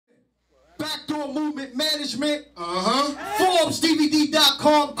Backdoor Movement Management.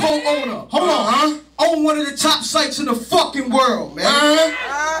 ForbesDVD.com co-owner. Hold on. Own one of the top sites in the fucking world, man.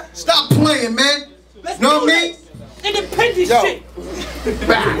 Stop playing, man. Know what I mean? Independent shit.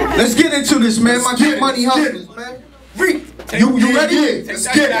 Let's get into this, man. My Get Money hustlers, man. Reek, you ready? Take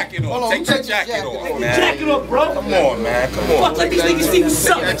that jacket off. Take that jacket off, man. Jacket off, bro. Come on, man. Come on. Fuck, let these niggas see what's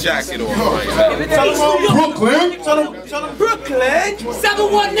up. Take that jacket off. Brooklyn. Tell them Brooklyn.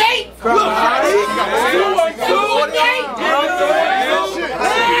 718. Brooklyn. 718.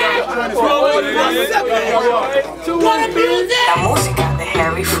 La música de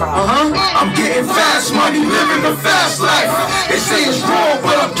Harry Fraud. I'm getting fast money, living the fast life. They say it's wrong,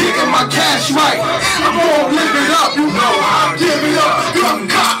 but I'm getting my cash right. I'm gonna live it up, you know how I give it up. Gun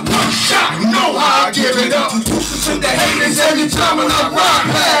got one shot, you know how I give it up. To the haters every time when I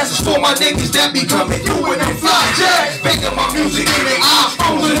ride past. It's for my niggas that be coming through with them fly jazz. Making my music in their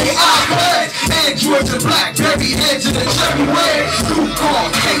iPhones and their iPads. Androids and Blackberry heads in the cherry red. New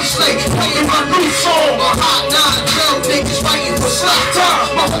car, K-Slate, playing my new song. A hot 9 jail niggas fighting for slot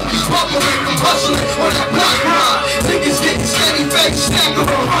time. My homies bubbling, I'm hustling on that block ride. Niggas getting steady face, stack of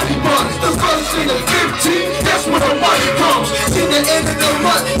honey buns. The first and the 15, that's when the money comes. See the end of the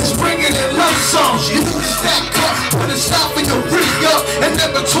month, it's bringing in lump sums. You can stack up, put a stop in your re-up, and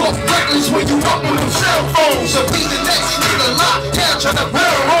never talk reckless when you up on them cell phones. So be the next nigga locked down, tryna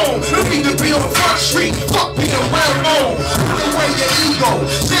barrel home. You need to be on Front Street, fuck being well known. Put away your ego,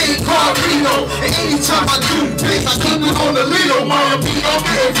 stay incognito. And anytime I do big, I keep it on the Lido. My beat, I'm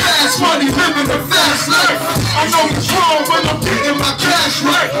getting fast money, living the fast life. I know it's wrong, but I'm getting my cash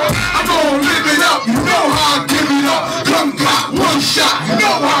right. I'm gonna live it up, you know how I give it up. Gun got one shot, you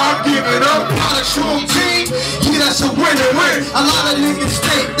know how I give it up. Not a strong team, yeah, that's a win-win. A lot of niggas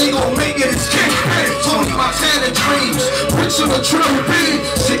think they gon' make it as kingpin. Tony Montana dreams, bricks on a triple B.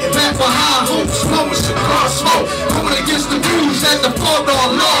 Sitting back behind hopes, blowing cigar smoke. Going against the rules that the $4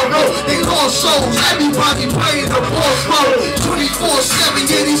 law wrote. They lost souls, everybody playing the boss mode. 24/7,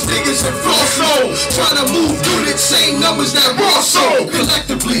 yeah, these niggas in floor soul. Trying to move through the same numbers that Raw sold.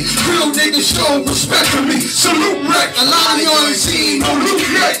 Collectively, real niggas show respect to me. Salute Reck, a lot of y'all ain't seen no loot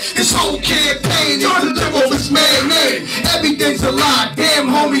yet. His whole campaign is to live off his man name. Everything's a lie, damn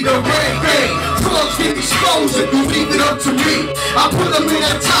homie, the red bang. Frauds get exposed if you leave it up to me. I put them in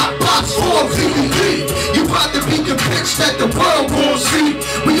that top box for DVD. You about to be convinced that the world won't see.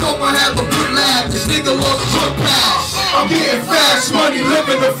 We all gonna have a good laugh, this nigga lost good pass. I'm getting fast money,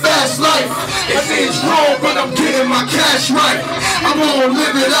 living the fast life. They say it's wrong, but I'm getting my cash right. I'm gonna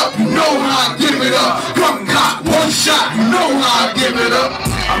live it up, you know how I give it up. Gun got one shot, you know how I give it up.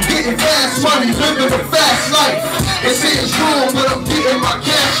 I'm getting fast money, living the fast life. They say it's wrong, but I'm getting my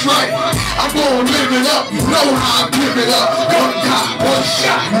cash right. I'm gonna live it up, you know how I give it up. Gun got one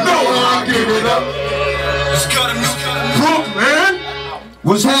shot, you know how I give it up. Let's cut a new Brooklyn.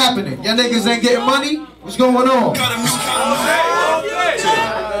 What's happening? Y'all niggas ain't getting money? What's going on? Got a new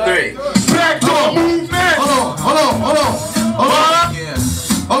 3. Backdoor movement.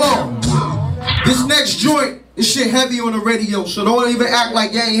 Hold on. This next joint, this shit heavy on the radio, so don't even act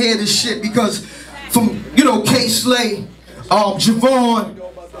like you ain't hear this shit because from, you know, K-Slay, Javon,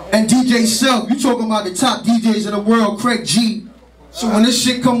 and DJ Self, you talking about the top DJs in the world, Craig G. So when this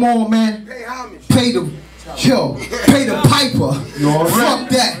shit come on, man, pay the piper. Fuck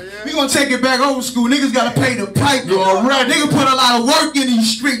that. We gonna take it back old school. Niggas gotta pay the piper. Nigga put a lot of work in these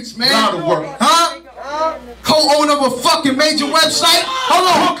streets, man. A lot of work. Huh? Co-owner of a fucking major website? Hold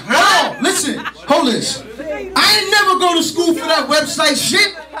on. Listen, hold this. I ain't never go to school for that website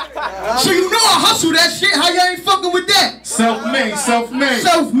shit. So you know I hustle that shit. How y'all ain't fucking with that? Self-made.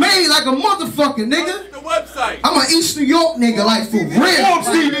 Self-made like a motherfucker, nigga. I'm an East New York nigga, like for real.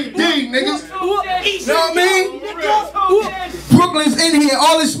 DVD, niggas. You know what I mean? Brooklyn's in here,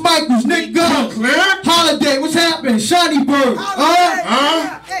 all this Michaels, Nick Gunn, Holiday, what's happening? Shiny Bird,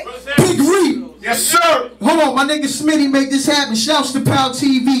 Big Reek. Yes, sir. Hold on, my nigga Smitty make this happen. Shouts to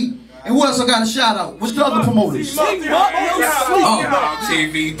Pow-TV. And who else I got a shout out? What's the other promoters?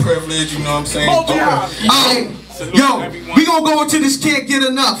 Pow-TV, privilege, you know what I'm saying? Yo, we gonna go into this Can't Get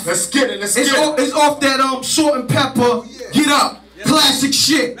Enough. Let's get it, It's off that Salt and Pepper, Get Up, classic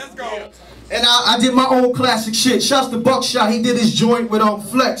shit. Let's go. And I did my own classic shit. Shouts to Buckshot, he did his joint with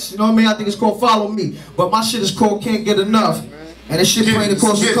Flex. You know what I mean? I think it's called Follow Me. But my shit is called Can't Get Enough. And this shit playing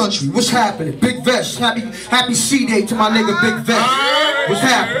across the country. What's happening? Big Vest. Happy C-Day to my nigga Big Vest. What's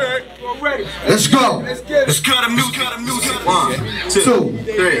happening? Let's go. Let's cut a new 1, 2,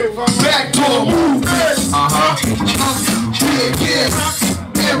 3. Backdoor movement. Yeah.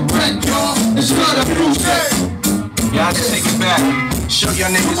 And Reck, y'all. Let's cut a new set. Y'all just take it back. Show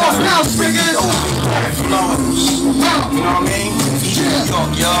y'all niggas Come on now, figures. flows. You know what I mean? East New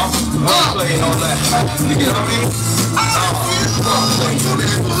York, y'all. Playing all that. You get what I mean? Fuck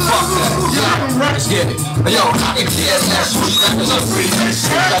that. Let's get it. Yo, I can care less which rappers are free.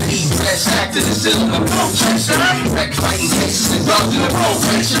 I need best actors and still in the protection. Reck fighting cases and dogs in the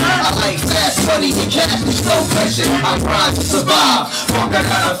probation. I like fast money and cash, there's no pressure. I grind to survive. Fuck, I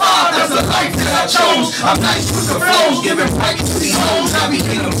got a vibe, that's the life that I chose. I'm nice with the flows, giving pipes to these hoes. I be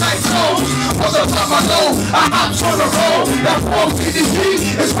in them tight clothes. Once I pop my low, I hop on the road. That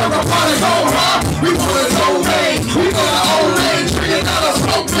 450 is where I wanna go, huh? We put a no rain, we got our own lane. Treating out a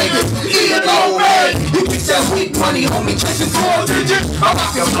smoke, niggas, eating no rain. You get that weak money, homie, chasing 4 digits. I'm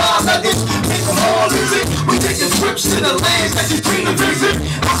rocking fly nuggets, make them all visit. We taking trips to the lands that you dream to visit.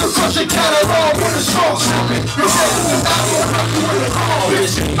 I can crush a catalog with a strong slipping.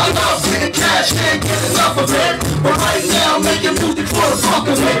 I love getting cash, can't get enough of it. But right now, making music for the fuck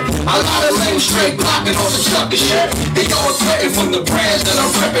of it. A lot of lame straight blocking on some sucker shit. They all threaten from the brands that I'm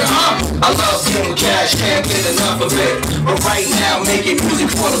repping, huh? I love getting cash, can't get enough of it. But right now, making music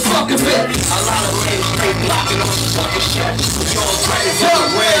for the fuck of it. A lot of lame straight blocking on some sucker shit. They all threaten from the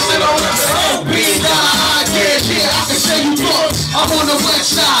brands that I'm repping. Oh, being down the ideas, yeah, I can say you thoughts. I'm on the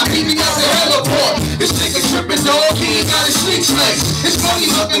west side, meet me at the heliport. This nigga tripping, dog, he ain't got his sneaks legs. His money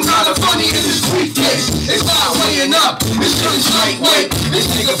looking kinda funny in his briefcase. It's not weighing up, it's just lightweight. This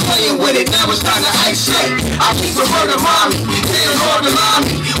nigga playing with it, now it's time to isolate. I keep a murder mommy, can't hard to lie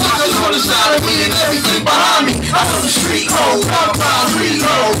me. Walking on the side of me and everything behind me. I know the street code, I'm about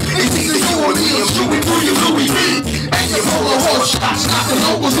reload. It's either you or me, I'm shooting through your Louis V. And your polo horse shots, knock the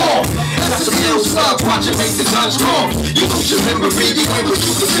locals off. That's a real slug, watch it make the guns call. You lose your memory, you ain't what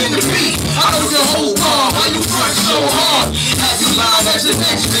you pretend to be. I know your whole arm, why you front so hard? Have you lying as the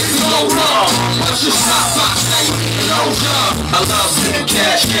next nigga, no wrong. What's your stop box, now you get no job. I love getting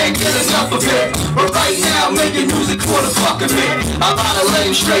cash, can't get enough of it. But right now, making music for the fuck of it. A lot of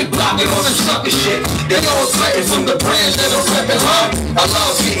lame straight blocking on some sucker shit. They all threaten from the brands that I'm repping, huh? I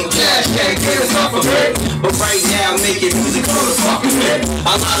love getting cash, can't get enough of it. But right now, making music for the fuck of it.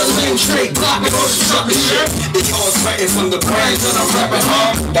 A lot of lame straight blocking on some sucker shit. They all threaten from the brands that I'm repping,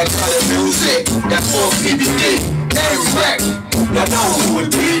 huh? That kind of music, that 450D, and Reck, y'all know who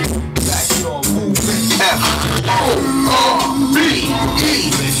it be. F-O-O-B-E-B-B-B.com.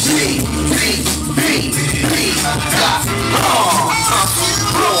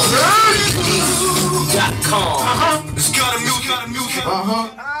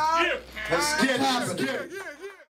 Let's get happening.